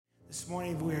This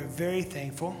morning we are very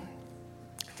thankful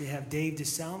to have Dave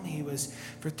DeSelm. He was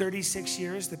for 36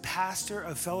 years the pastor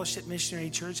of Fellowship Missionary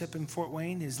Church up in Fort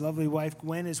Wayne. His lovely wife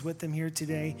Gwen is with them here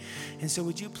today. And so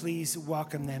would you please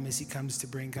welcome them as he comes to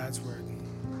bring God's word.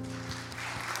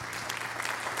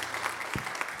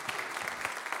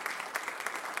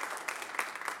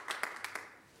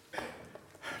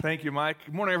 Thank you, Mike.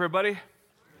 Good morning, everybody.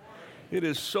 It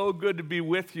is so good to be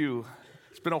with you.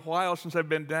 It's been a while since I've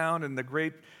been down in the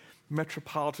great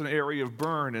metropolitan area of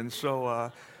Bern, and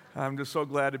so I'm just so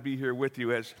glad to be here with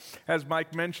you. As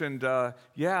Mike mentioned,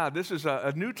 this is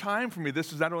a new time for me.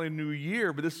 This is not only a new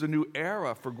year, but this is a new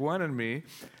era for Gwen and me.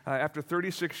 After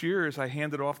 36 years, I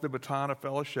handed off the baton of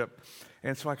fellowship,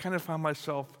 and so I kind of found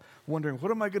myself wondering, what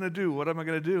am I going to do? What am I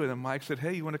going to do? And then Mike said,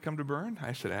 hey, you want to come to Bern?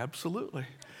 I said, absolutely.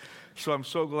 So I'm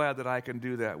so glad that I can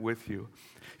do that with you.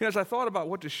 As I thought about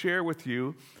what to share with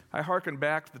you, I hearkened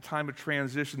back to the time of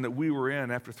transition that we were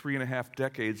in after 3.5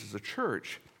 decades as a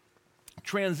church.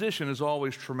 Transition is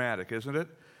always traumatic, isn't it?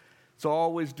 It's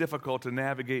always difficult to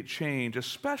navigate change,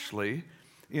 especially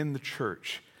in the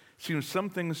church. It seems some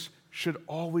things should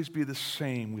always be the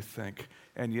same, we think,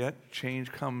 and yet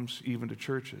change comes even to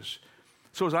churches.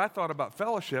 So as I thought about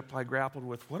fellowship, I grappled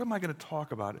with, what am I going to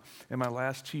talk about in my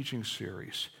last teaching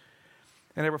series?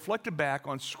 And I reflected back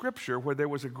on Scripture where there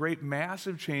was a great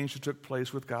massive change that took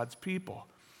place with God's people.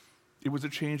 It was a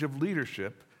change of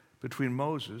leadership between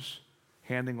Moses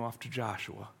handing off to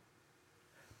Joshua,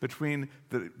 between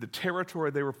the territory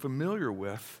they were familiar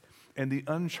with and the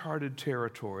uncharted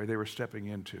territory they were stepping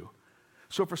into.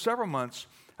 So for several months,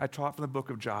 I taught from the book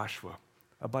of Joshua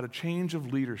about a change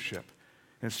of leadership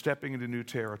and stepping into new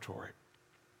territory.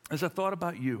 As I thought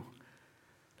about you,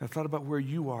 I thought about where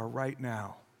you are right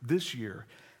now, this year,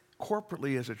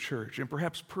 corporately as a church, and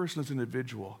perhaps personally as an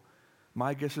individual,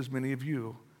 my guess is many of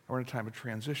you are in a time of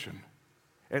transition.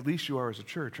 At least you are as a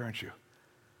church, aren't you?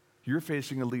 You're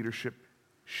facing a leadership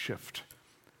shift.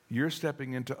 You're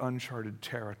stepping into uncharted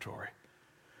territory.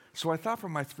 So I thought for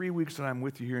my 3 weeks that I'm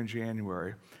with you here in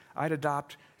January, I'd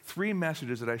adopt 3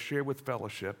 messages that I share with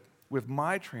fellowship with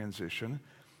my transition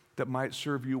that might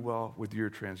serve you well with your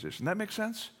transition. That make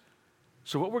sense?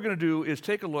 So what we're going to do is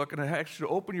take a look, and I ask you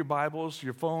to open your Bibles,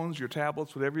 your phones, your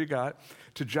tablets, whatever you got,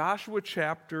 to Joshua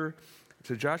chapter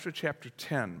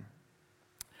 10. And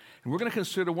we're going to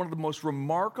consider one of the most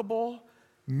remarkable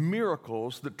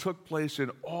miracles that took place in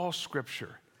all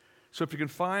Scripture. So if you can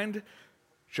find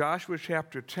Joshua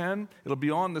chapter 10, it'll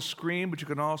be on the screen, but you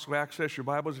can also access your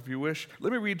Bibles if you wish.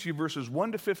 Let me read to you verses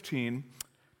 1 to 15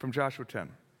 from Joshua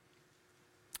 10.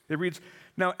 It reads,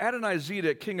 Now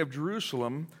Adonizedek, king of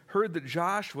Jerusalem, heard that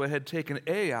Joshua had taken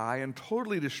Ai and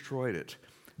totally destroyed it,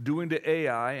 doing to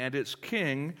Ai and its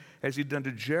king as he'd done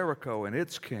to Jericho and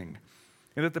its king,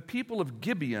 and that the people of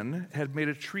Gibeon had made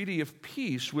a treaty of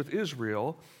peace with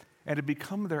Israel and had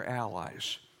become their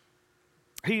allies.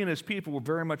 He and his people were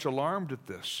very much alarmed at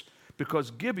this,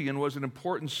 because Gibeon was an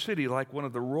important city like one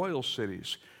of the royal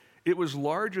cities. It was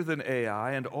larger than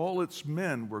Ai, and all its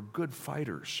men were good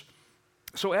fighters.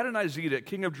 So Adonizedek,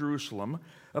 king of Jerusalem,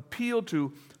 appealed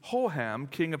to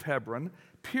Hoham, king of Hebron,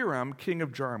 Piram, king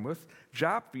of Jarmuth,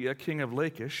 Japhia, king of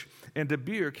Lachish, and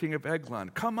Debir, king of Eglon.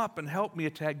 Come up and help me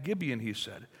attack Gibeon, he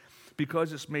said,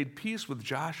 because it's made peace with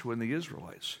Joshua and the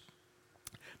Israelites.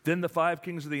 Then the 5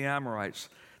 kings of the Amorites,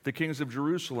 the kings of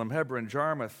Jerusalem, Hebron,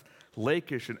 Jarmuth,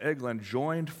 Lachish, and Eglon,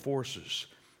 joined forces.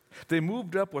 They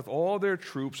moved up with all their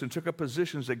troops and took up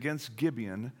positions against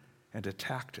Gibeon and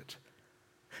attacked it.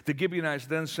 The Gibeonites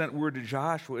then sent word to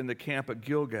Joshua in the camp at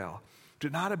Gilgal, Do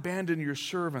not abandon your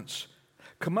servants.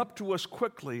 Come up to us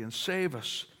quickly and save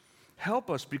us. Help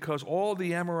us, because all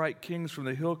the Amorite kings from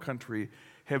the hill country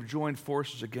have joined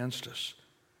forces against us.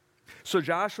 So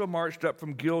Joshua marched up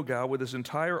from Gilgal with his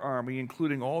entire army,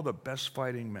 including all the best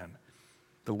fighting men.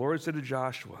 The Lord said to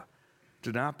Joshua,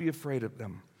 Do not be afraid of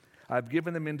them. I've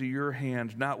given them into your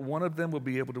hand. Not one of them will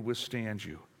be able to withstand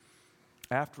you.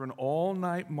 After an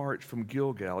all-night march from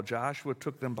Gilgal, Joshua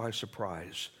took them by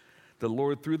surprise. The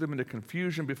Lord threw them into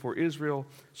confusion before Israel,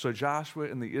 so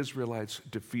Joshua and the Israelites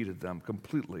defeated them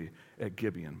completely at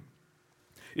Gibeon.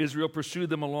 Israel pursued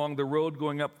them along the road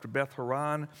going up to Beth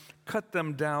Horon, cut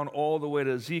them down all the way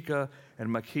to Azekah and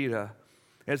Makkedah.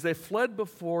 As they fled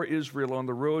before Israel on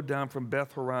the road down from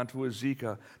Beth Horon to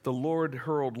Azekah, the Lord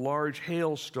hurled large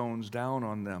hailstones down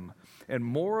on them, and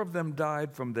more of them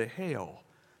died from the hail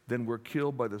than were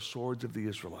killed by the swords of the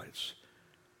Israelites.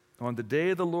 On the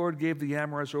day the Lord gave the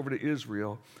Amorites over to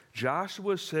Israel,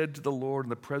 Joshua said to the Lord in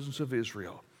the presence of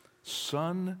Israel,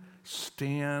 Sun,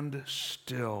 stand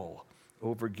still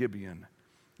over Gibeon,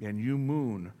 and you,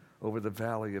 moon, over the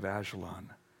valley of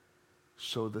Ajalon.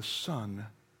 So the sun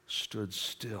stood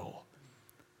still,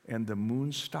 and the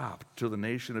moon stopped till the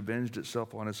nation avenged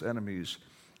itself on its enemies,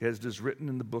 as it is written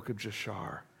in the book of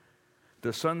Jashar.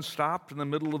 The sun stopped in the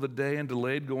middle of the day and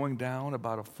delayed going down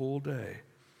about a full day.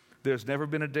 There's never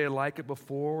been a day like it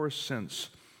before or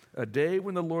since, a day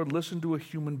when the Lord listened to a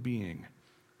human being.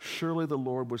 Surely the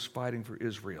Lord was fighting for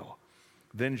Israel.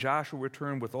 Then Joshua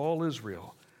returned with all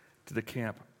Israel to the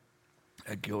camp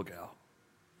at Gilgal.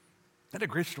 Isn't that a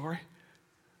great story?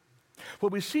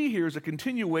 What we see here is a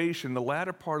continuation, the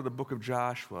latter part of the book of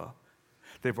Joshua.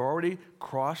 They've already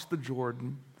crossed the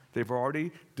Jordan. They've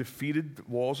already defeated the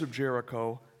walls of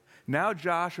Jericho. Now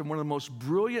Joshua, in one of the most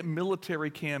brilliant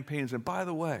military campaigns, and by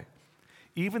the way,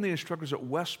 even the instructors at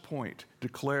West Point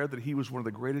declared that he was one of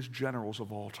the greatest generals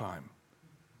of all time.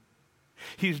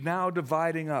 He's now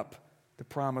dividing up the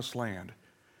promised land.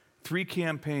 3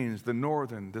 campaigns, the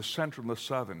northern, the central, and the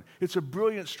southern. It's a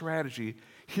brilliant strategy.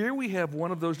 Here we have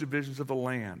one of those divisions of the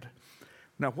land.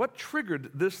 Now, what triggered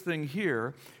this thing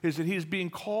here is that he's being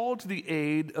called to the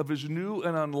aid of his new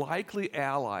and unlikely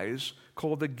allies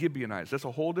called the Gibeonites. That's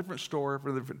a whole different story for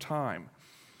a different time.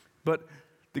 But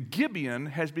the Gibeon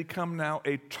has become now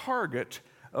a target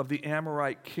of the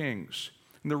Amorite kings.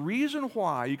 And the reason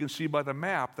why, you can see by the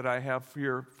map that I have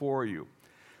here for you.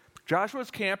 Joshua's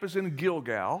camp is in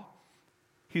Gilgal.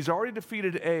 He's already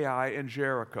defeated Ai and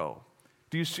Jericho.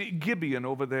 Do you see Gibeon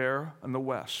over there in the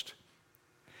west?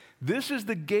 This is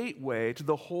the gateway to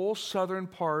the whole southern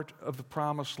part of the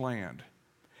promised land.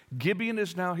 Gibeon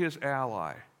is now his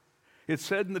ally. It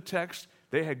said in the text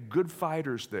they had good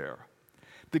fighters there.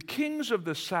 The kings of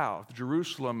the south,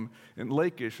 Jerusalem and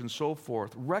Lachish and so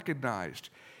forth, recognized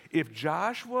if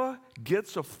Joshua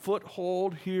gets a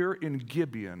foothold here in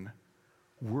Gibeon,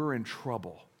 we're in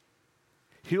trouble.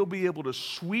 He'll be able to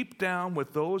sweep down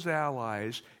with those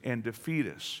allies and defeat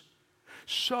us.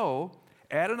 So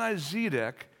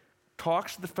Adonizedek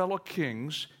talks to the fellow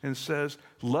kings and says,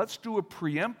 let's do a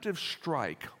preemptive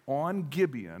strike on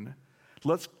Gibeon.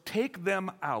 Let's take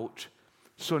them out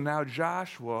so now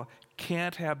Joshua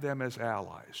can't have them as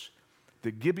allies.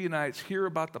 The Gibeonites hear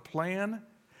about the plan.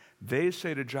 They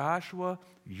say to Joshua,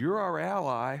 you're our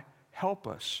ally, help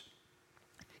us.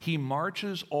 He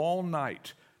marches all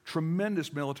night,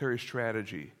 tremendous military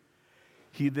strategy.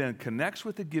 He then connects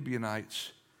with the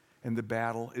Gibeonites, and the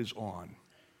battle is on.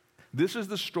 This is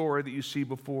the story that you see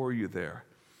before you there.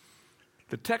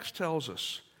 The text tells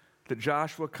us that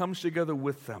Joshua comes together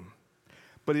with them,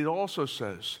 but it also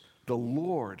says the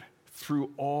Lord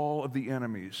threw all of the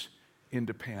enemies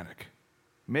into panic.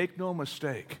 Make no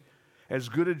mistake, as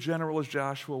good a general as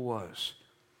Joshua was,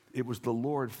 it was the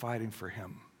Lord fighting for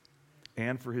him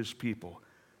and for his people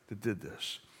that did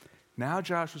this. Now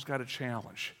Joshua's got a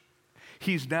challenge.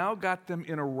 He's now got them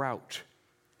in a rout.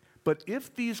 But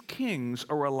if these kings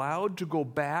are allowed to go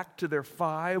back to their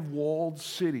 5 walled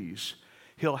cities,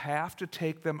 he'll have to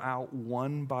take them out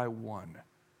one by one.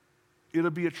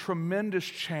 It'll be a tremendous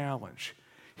challenge.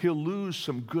 He'll lose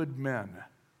some good men.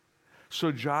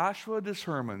 So Joshua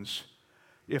determines,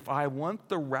 if I want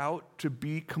the rout to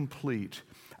be complete,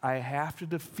 I have to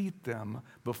defeat them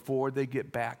before they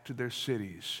get back to their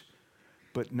cities.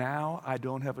 But now I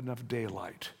don't have enough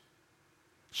daylight.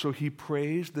 So he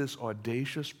prays this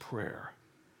audacious prayer.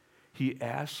 He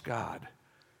asks God,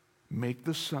 make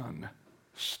the sun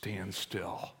stand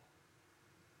still.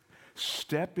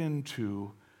 Step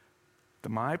into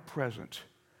my present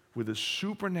with a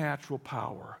supernatural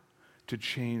power to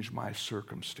change my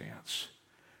circumstance.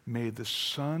 May the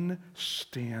sun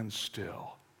stand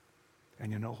still.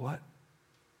 And you know what?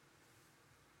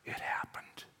 It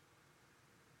happened.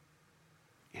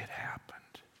 It happened.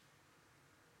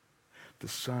 The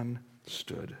sun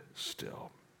stood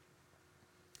still.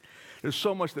 There's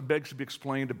so much that begs to be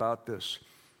explained about this.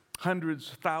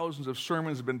 Hundreds, thousands of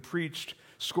sermons have been preached.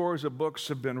 Scores of books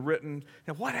have been written.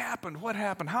 And what happened? What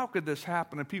happened? How could this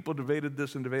happen? And people debated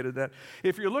this and debated that.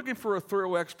 If you're looking for a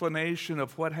thorough explanation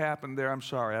of what happened there, I'm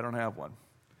sorry, I don't have one.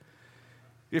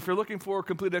 If you're looking for a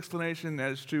complete explanation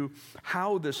as to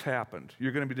how this happened,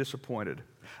 you're going to be disappointed.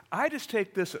 I just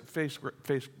take this at face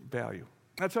value.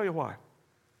 I'll tell you why.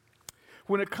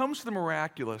 When it comes to the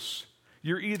miraculous,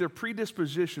 you're either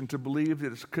predispositioned to believe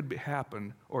that it could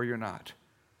happen or you're not.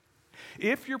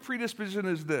 If your predisposition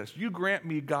is this, you grant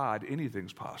me God,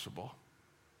 anything's possible,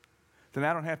 then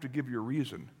I don't have to give you a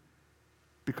reason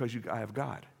because I have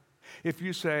God. If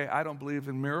you say, I don't believe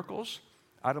in miracles,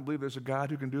 I don't believe there's a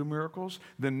God who can do miracles,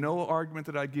 then no argument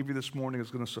that I give you this morning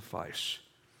is going to suffice.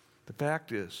 The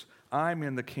fact is, I'm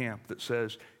in the camp that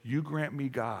says, you grant me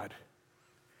God,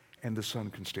 and the sun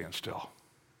can stand still.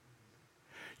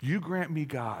 You grant me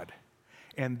God,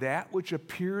 And that which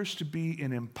appears to be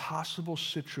an impossible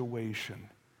situation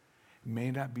may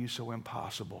not be so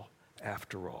impossible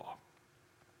after all.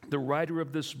 The writer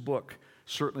of this book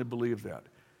certainly believed that.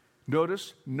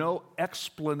 Notice, no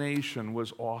explanation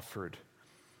was offered,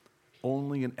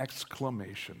 only an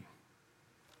exclamation.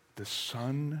 The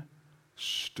sun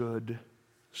stood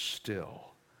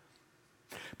still.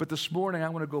 But this morning, I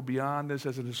want to go beyond this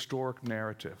as an historic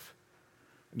narrative,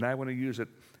 and I want to use it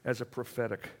as a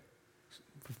prophetic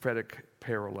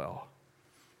parallel.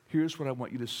 Here's what I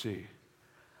want you to see.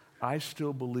 I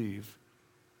still believe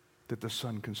that the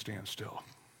sun can stand still.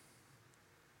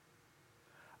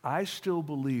 I still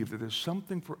believe that there's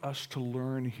something for us to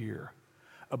learn here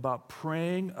about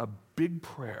praying a big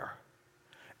prayer,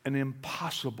 an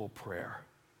impossible prayer,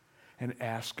 and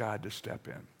ask God to step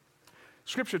in.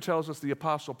 Scripture tells us, the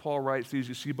Apostle Paul writes these,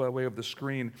 you see by way of the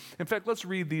screen. In fact, let's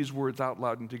read these words out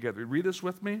loud and together. Read this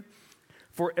with me.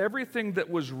 For everything that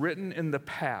was written in the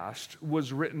past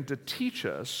was written to teach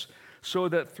us, so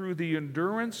that through the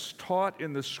endurance taught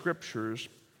in the Scriptures,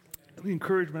 the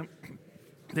encouragement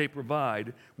they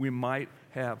provide, we might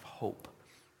have hope.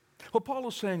 Well, Paul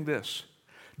is saying this.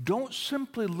 Don't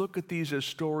simply look at these as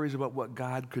stories about what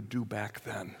God could do back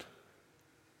then.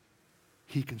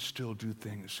 He can still do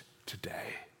things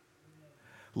today.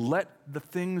 Let the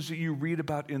things that you read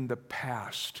about in the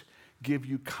past give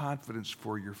you confidence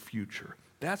for your future.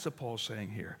 That's what Paul's saying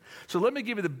here. So let me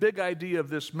give you the big idea of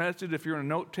this message. If you're a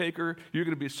note taker, you're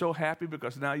going to be so happy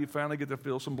because now you finally get to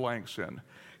fill some blanks in.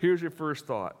 Here's your first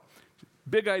thought.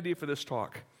 Big idea for this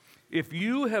talk. If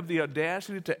you have the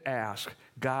audacity to ask,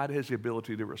 God has the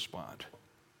ability to respond.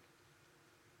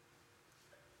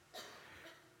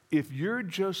 If you're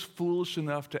just foolish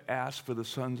enough to ask for the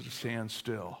sun to stand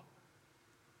still,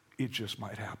 it just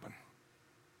might happen.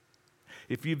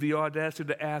 If you have the audacity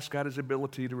to ask, God has the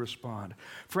ability to respond.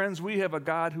 Friends, we have a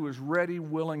God who is ready,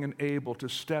 willing, and able to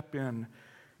step in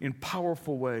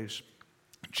powerful ways.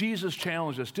 Jesus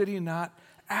challenged us, did he not?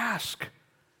 Ask,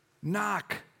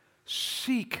 knock,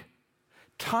 seek.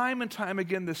 Time and time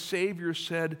again, the Savior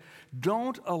said,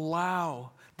 don't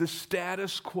allow the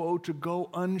status quo to go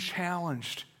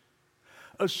unchallenged.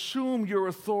 Assume your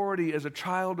authority as a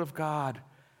child of God.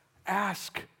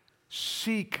 Ask,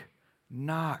 seek,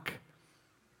 knock.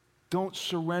 Don't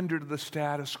surrender to the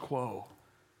status quo.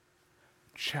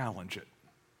 Challenge it.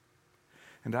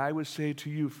 And I would say to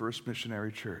you, First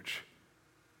Missionary Church,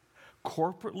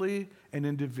 corporately and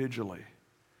individually,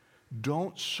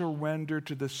 don't surrender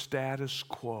to the status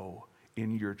quo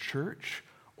in your church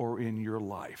or in your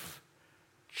life.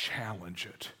 Challenge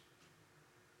it.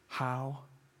 How?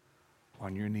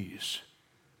 On your knees.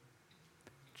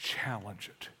 Challenge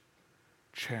it.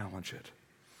 Challenge it.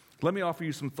 Let me offer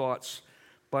you some thoughts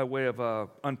by way of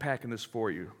unpacking this for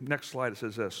you. Next slide, it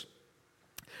says this.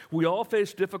 We all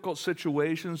face difficult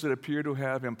situations that appear to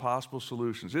have impossible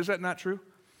solutions. Is that not true?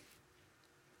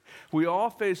 We all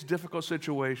face difficult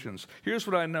situations. Here's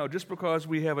what I know. Just because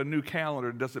we have a new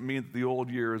calendar doesn't mean that the old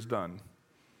year is done.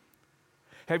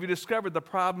 Have you discovered the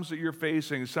problems that you're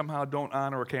facing somehow don't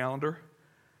honor a calendar?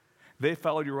 They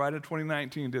followed you right in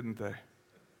 2019, didn't they?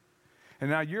 And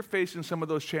now you're facing some of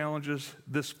those challenges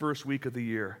this first week of the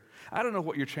year. I don't know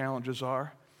what your challenges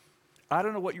are. I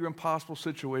don't know what your impossible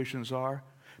situations are.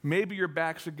 Maybe your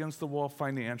back's against the wall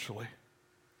financially.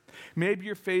 Maybe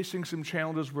you're facing some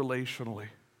challenges relationally.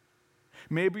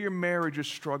 Maybe your marriage is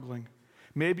struggling.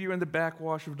 Maybe you're in the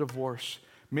backwash of divorce.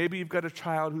 Maybe you've got a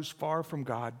child who's far from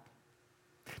God.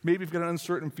 Maybe you've got an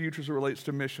uncertain future as it relates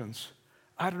to missions.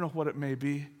 I don't know what it may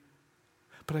be,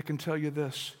 but I can tell you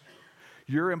this.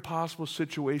 Your impossible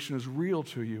situation is real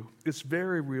to you. It's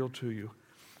very real to you.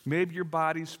 Maybe your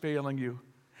body's failing you.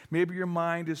 Maybe your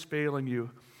mind is failing you.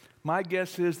 My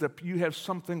guess is that you have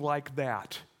something like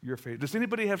that you're facing. Does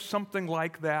anybody have something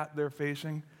like that they're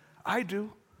facing? I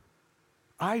do.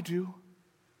 I do.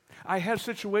 I have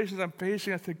situations I'm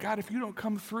facing. I think, God, if you don't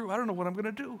come through, I don't know what I'm going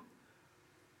to do.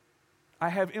 I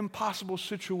have impossible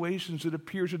situations that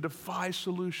appear to defy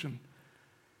solution.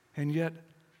 And yet,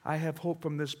 I have hope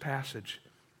from this passage.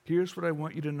 Here's what I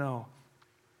want you to know.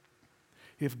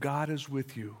 If God is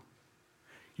with you,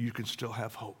 you can still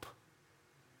have hope.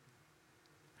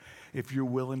 If you're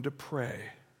willing to pray,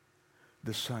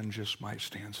 the sun just might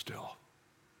stand still.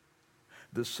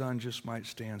 The sun just might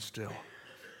stand still.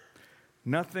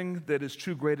 Nothing that is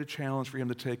too great a challenge for him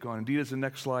to take on. Indeed, as the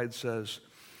next slide says,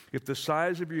 if the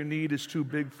size of your need is too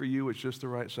big for you, it's just the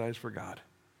right size for God.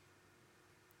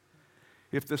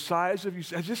 If the size of you,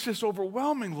 this is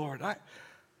overwhelming, Lord. I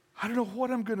don't know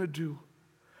what I'm going to do.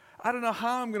 I don't know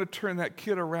how I'm going to turn that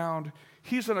kid around.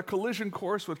 He's on a collision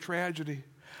course with tragedy.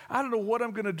 I don't know what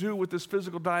I'm going to do with this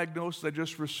physical diagnosis I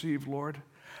just received, Lord.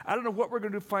 I don't know what we're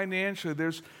going to do financially.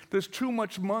 There's too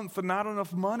much month and not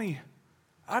enough money.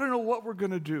 I don't know what we're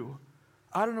going to do.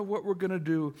 I don't know what we're going to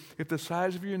do if the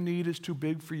size of your need is too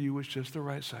big for you. It's just the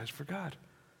right size for God.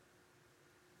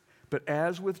 But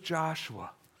as with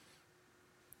Joshua,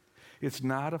 it's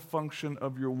not a function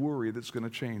of your worry that's going to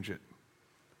change it.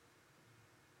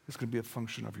 It's going to be a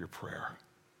function of your prayer.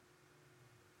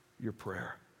 Your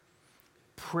prayer.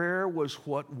 Prayer was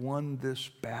what won this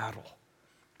battle.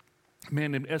 A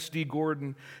man named S.D.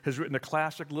 Gordon has written a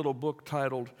classic little book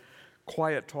titled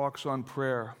Quiet Talks on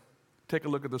Prayer. Take a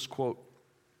look at this quote.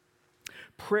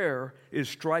 Prayer is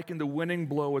striking the winning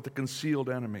blow at the concealed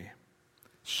enemy.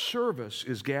 Service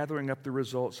is gathering up the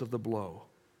results of the blow.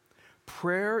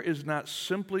 Prayer is not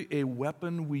simply a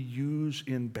weapon we use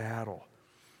in battle.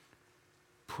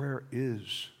 Prayer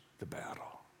is the battle.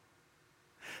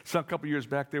 So a couple years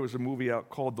back, there was a movie out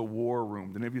called The War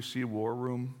Room. Did any of you see War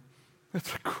Room?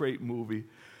 It's a great movie.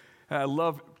 And I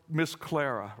love Miss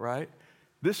Clara, right?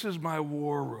 This is my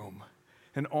war room.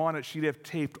 And on it, she'd have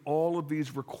taped all of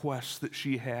these requests that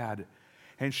she had.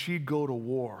 And she'd go to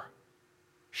war.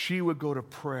 She would go to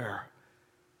prayer.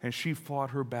 And she fought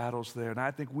her battles there. And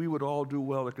I think we would all do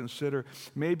well to consider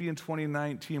maybe in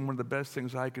 2019, one of the best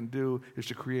things I can do is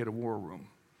to create a war room.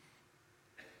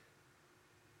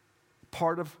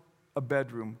 Part of a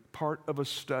bedroom, part of a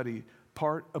study,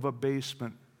 part of a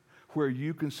basement, where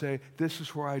you can say, this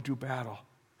is where I do battle.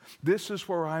 This is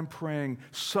where I'm praying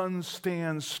sun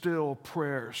stand still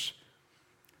prayers.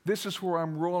 This is where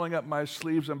I'm rolling up my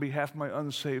sleeves on behalf of my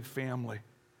unsaved family.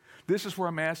 This is where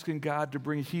I'm asking God to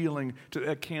bring healing to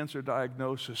that cancer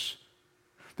diagnosis.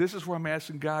 This is where I'm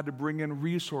asking God to bring in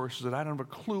resources that I don't have a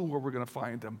clue where we're going to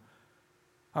find them.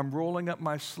 I'm rolling up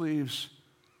my sleeves.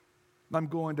 I'm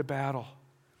going to battle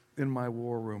in my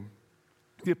war room.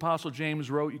 The Apostle James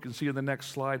wrote, you can see in the next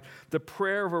slide, the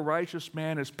prayer of a righteous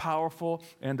man is powerful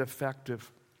and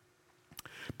effective.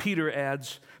 Peter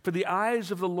adds, for the eyes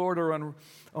of the Lord are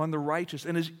on the righteous,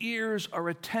 and his ears are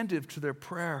attentive to their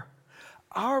prayer.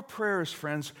 Our prayers,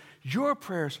 friends, your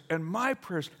prayers and my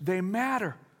prayers, they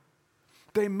matter.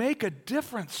 They make a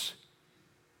difference.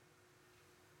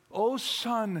 Oh,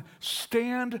 son,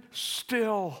 stand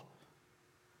still.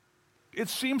 It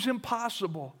seems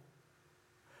impossible.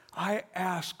 I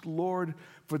ask, Lord,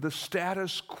 for the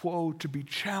status quo to be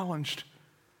challenged.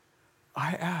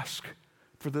 I ask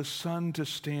for the sun to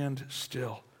stand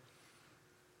still.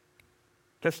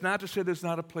 That's not to say there's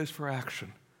not a place for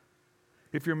action.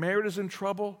 If your marriage is in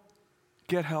trouble,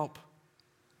 get help.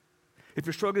 If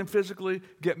you're struggling physically,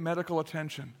 get medical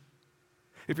attention.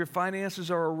 If your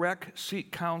finances are a wreck,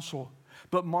 seek counsel.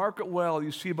 But mark it well,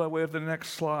 you see by way of the next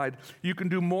slide, you can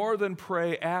do more than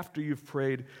pray after you've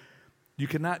prayed. You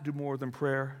cannot do more than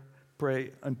pray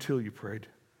until you prayed.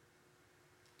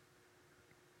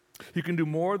 You can do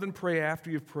more than pray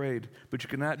after you've prayed, but you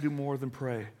cannot do more than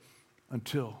pray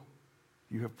until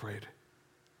you have prayed.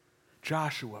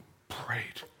 Joshua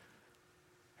prayed,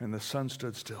 and the sun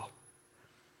stood still.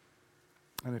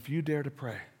 And if you dare to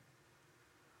pray,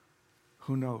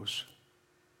 who knows,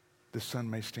 the sun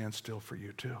may stand still for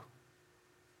you too.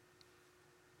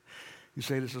 You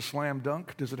say, this is a slam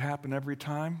dunk. Does it happen every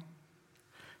time?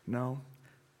 No.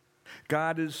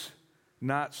 God is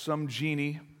not some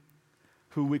genie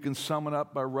who we can summon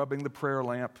up by rubbing the prayer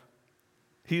lamp.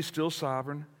 He's still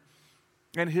sovereign.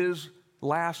 And his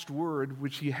last word,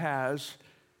 which he has,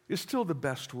 is still the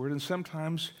best word. And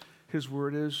sometimes his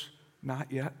word is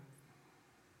not yet.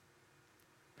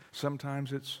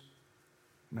 Sometimes it's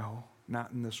no,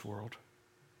 not in this world.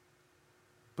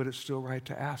 But it's still right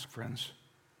to ask, friends.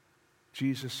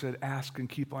 Jesus said, ask and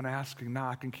keep on asking,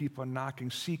 knock and keep on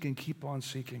knocking, seek and keep on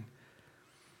seeking.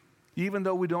 Even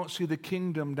though we don't see the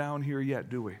kingdom down here yet,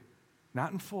 do we?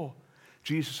 Not in full.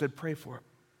 Jesus said, pray for it.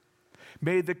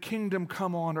 May the kingdom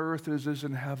come on earth as is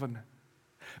in heaven.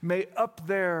 May up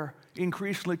there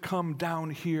increasingly come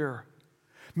down here.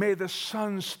 May the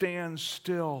sun stand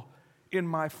still in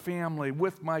my family,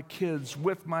 with my kids,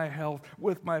 with my health,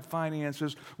 with my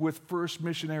finances, with First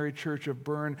Missionary Church of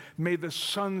Bern. May the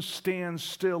sun stand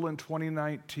still in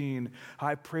 2019.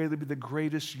 I pray that it be the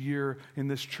greatest year in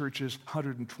this church's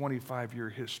 125-year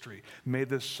history. May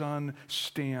the sun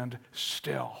stand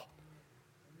still.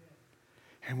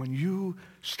 And when you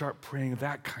start praying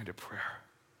that kind of prayer,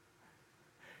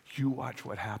 you watch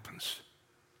what happens.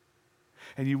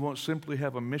 And you won't simply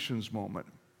have a missions moment.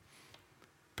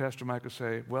 Pastor Mike will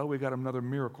say, well, we got another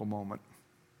miracle moment.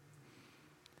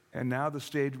 And now the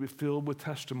stage will be filled with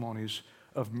testimonies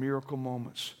of miracle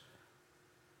moments,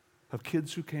 of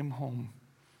kids who came home,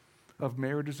 of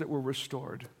marriages that were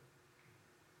restored,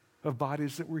 of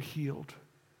bodies that were healed,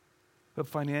 of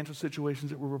financial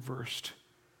situations that were reversed.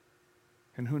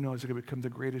 And who knows, it could become the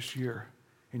greatest year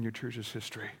in your church's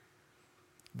history.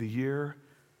 The year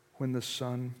when the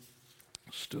sun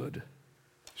stood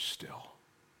still.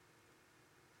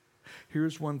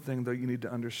 Here's one thing, though, you need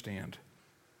to understand.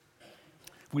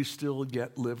 We still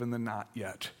yet live in the not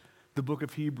yet. The book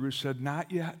of Hebrews said,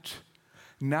 not yet.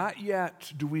 Not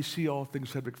yet do we see all things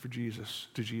subject to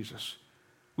Jesus.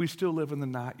 We still live in the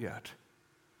not yet.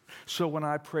 So when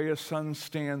I pray a sun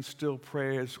stand still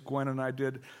prayer, as Gwen and I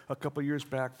did a couple years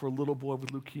back for a little boy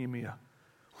with leukemia,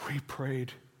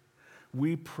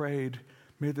 we prayed,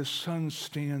 may the sun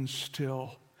stand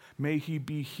still. May he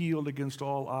be healed against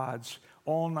all odds.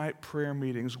 All-night prayer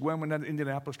meetings. Gwen went down to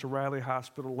Indianapolis to Riley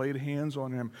Hospital, laid hands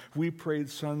on him. We prayed,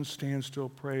 sun stand still,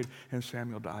 prayed, and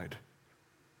Samuel died.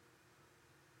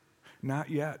 Not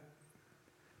yet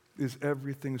is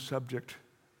everything subject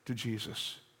to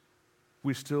Jesus.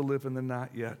 We still live in the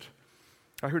not yet.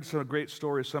 I heard some great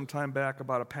stories some time back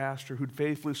about a pastor who'd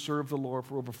faithfully served the Lord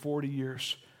for over 40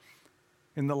 years.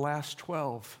 In the last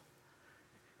 12,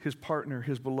 his partner,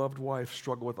 his beloved wife,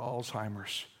 struggled with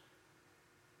Alzheimer's.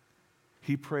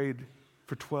 He prayed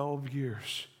for 12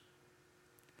 years.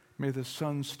 May the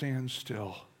sun stand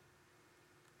still.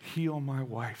 Heal my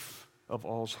wife of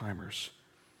Alzheimer's.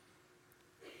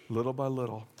 Little by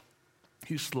little,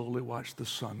 he slowly watched the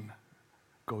sun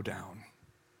go down.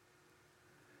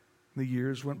 The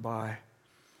years went by.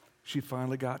 She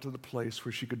finally got to the place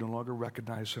where she could no longer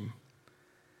recognize him.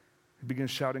 He began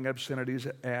shouting obscenities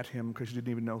at him because she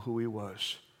didn't even know who he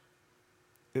was.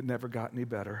 It never got any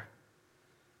better.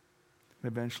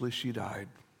 And eventually she died,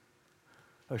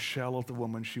 a shell of the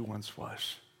woman she once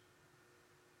was.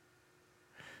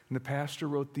 And the pastor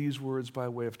wrote these words by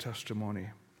way of testimony.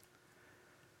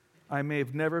 I may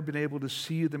have never been able to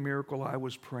see the miracle I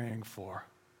was praying for,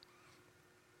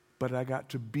 but I got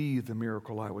to be the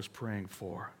miracle I was praying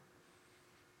for.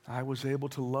 I was able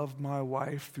to love my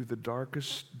wife through the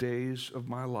darkest days of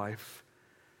my life,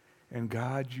 and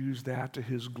God used that to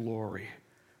his glory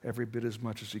every bit as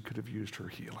much as he could have used her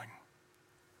healing.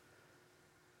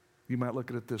 You might look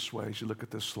at it this way as you look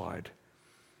at this slide.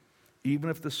 Even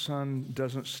if the sun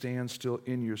doesn't stand still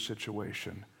in your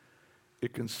situation,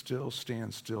 it can still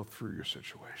stand still through your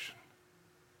situation.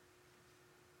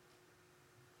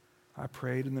 I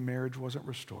prayed and the marriage wasn't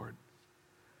restored.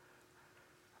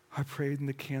 I prayed and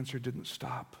the cancer didn't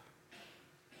stop.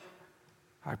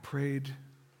 I prayed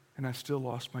and I still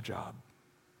lost my job.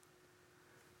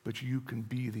 But you can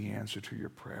be the answer to your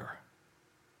prayer.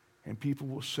 And people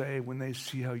will say when they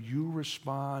see how you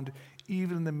respond,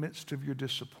 even in the midst of your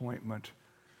disappointment,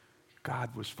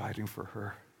 God was fighting for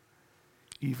her,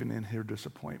 even in her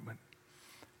disappointment.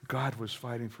 God was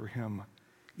fighting for him,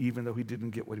 even though he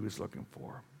didn't get what he was looking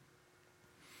for.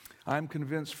 I'm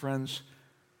convinced, friends,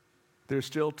 there's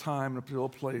still time and still a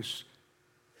place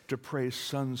to pray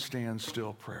sun stand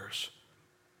still prayers.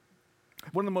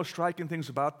 One of the most striking things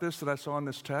about this that I saw in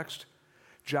this text,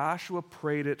 Joshua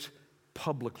prayed it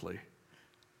publicly.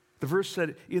 The verse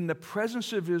said, in the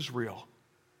presence of Israel,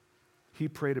 he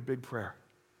prayed a big prayer.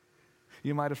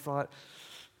 You might have thought,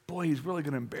 boy, he's really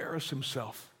going to embarrass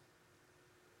himself.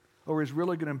 Or he's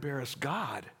really going to embarrass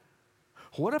God.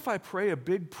 What if I pray a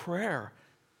big prayer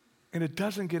and it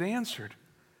doesn't get answered?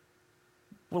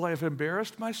 Will I have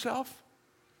embarrassed myself?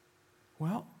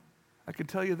 Well, I can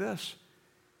tell you this.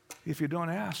 If you don't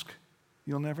ask,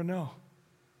 you'll never know.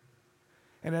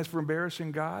 And as for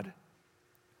embarrassing God,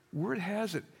 word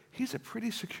has it, he's a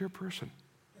pretty secure person.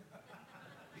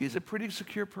 He's a pretty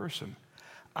secure person.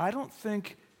 I don't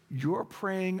think you're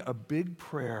praying a big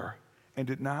prayer and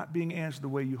it not being answered the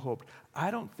way you hoped.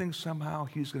 I don't think somehow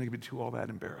he's going to be all that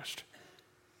embarrassed.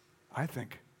 I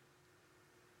think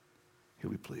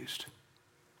he'll be pleased.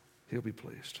 He'll be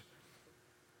pleased.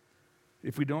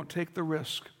 If we don't take the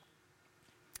risk,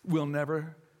 we'll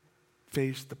never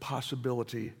face the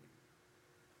possibility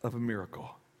of a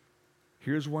miracle.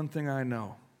 Here's one thing I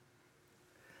know.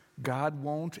 God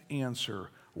won't answer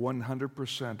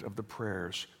 100% of the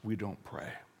prayers we don't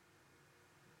pray.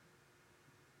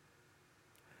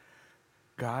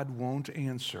 God won't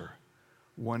answer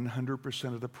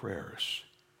 100% of the prayers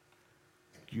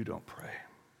you don't pray.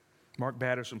 Mark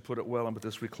Batterson put it well, and with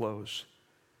this we close.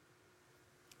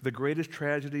 The greatest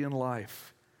tragedy in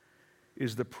life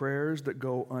is the prayers that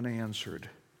go unanswered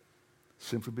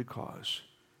simply because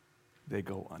they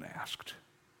go unasked.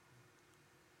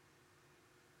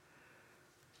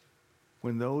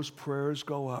 When those prayers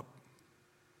go up,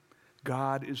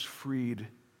 God is freed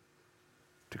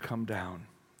to come down.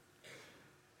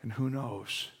 And who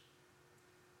knows,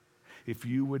 if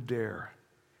you would dare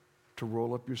to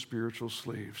roll up your spiritual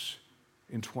sleeves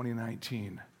in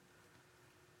 2019,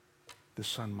 the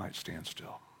sun might stand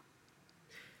still.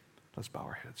 Let's bow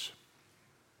our heads.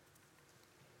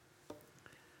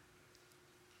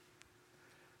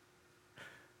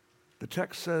 The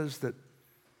text says that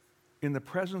in the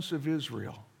presence of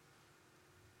Israel,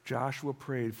 Joshua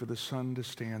prayed for the sun to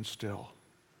stand still.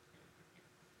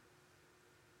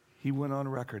 He went on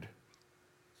record,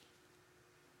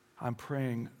 I'm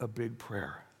praying a big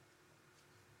prayer.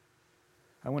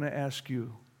 I want to ask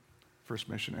you, First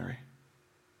Missionary,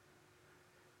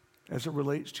 as it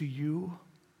relates to you,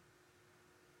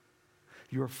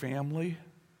 your family,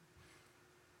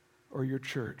 or your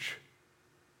church,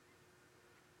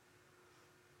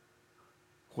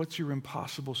 what's your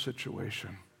impossible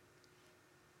situation?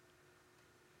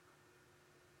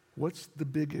 What's the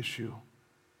big issue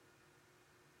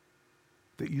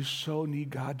that you so need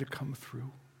God to come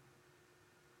through?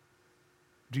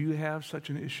 Do you have such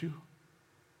an issue?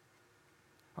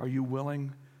 Are you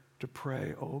willing to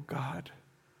pray, oh God,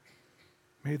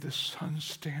 may the sun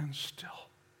stand still?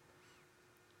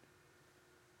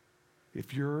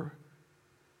 If you're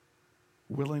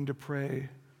willing to pray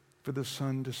for the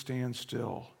sun to stand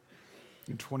still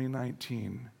in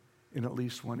 2019 in at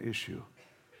least one issue,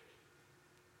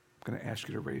 I'm going to ask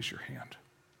you to raise your hand.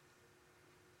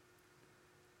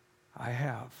 I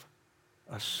have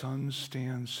a sun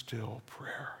stand still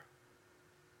prayer.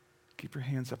 Keep your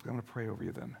hands up. I'm going to pray over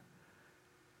you then.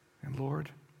 And Lord,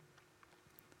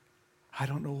 I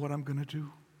don't know what I'm going to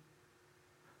do,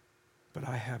 but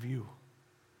I have you.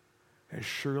 As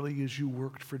surely as you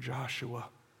worked for Joshua,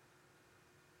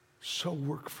 so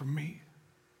work for me.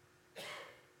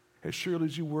 As surely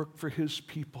as you work for his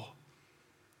people,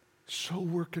 so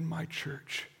work in my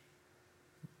church.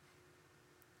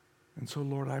 And so,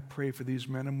 Lord, I pray for these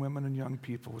men and women and young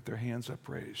people with their hands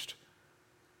upraised.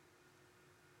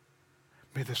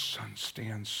 May the sun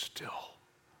stand still,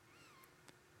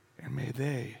 and may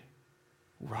they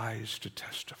rise to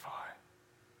testify.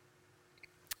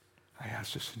 I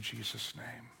ask this in Jesus'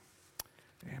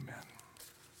 name. Amen.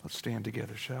 Let's stand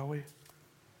together, shall we?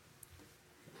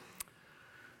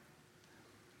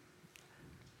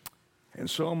 And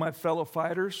so, my fellow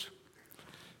fighters,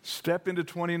 step into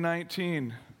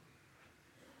 2019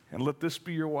 and let this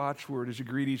be your watchword as you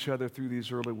greet each other through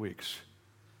these early weeks.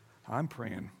 I'm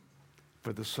praying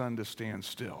for the sun to stand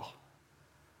still.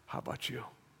 How about you?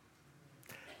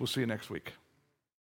 We'll see you next week.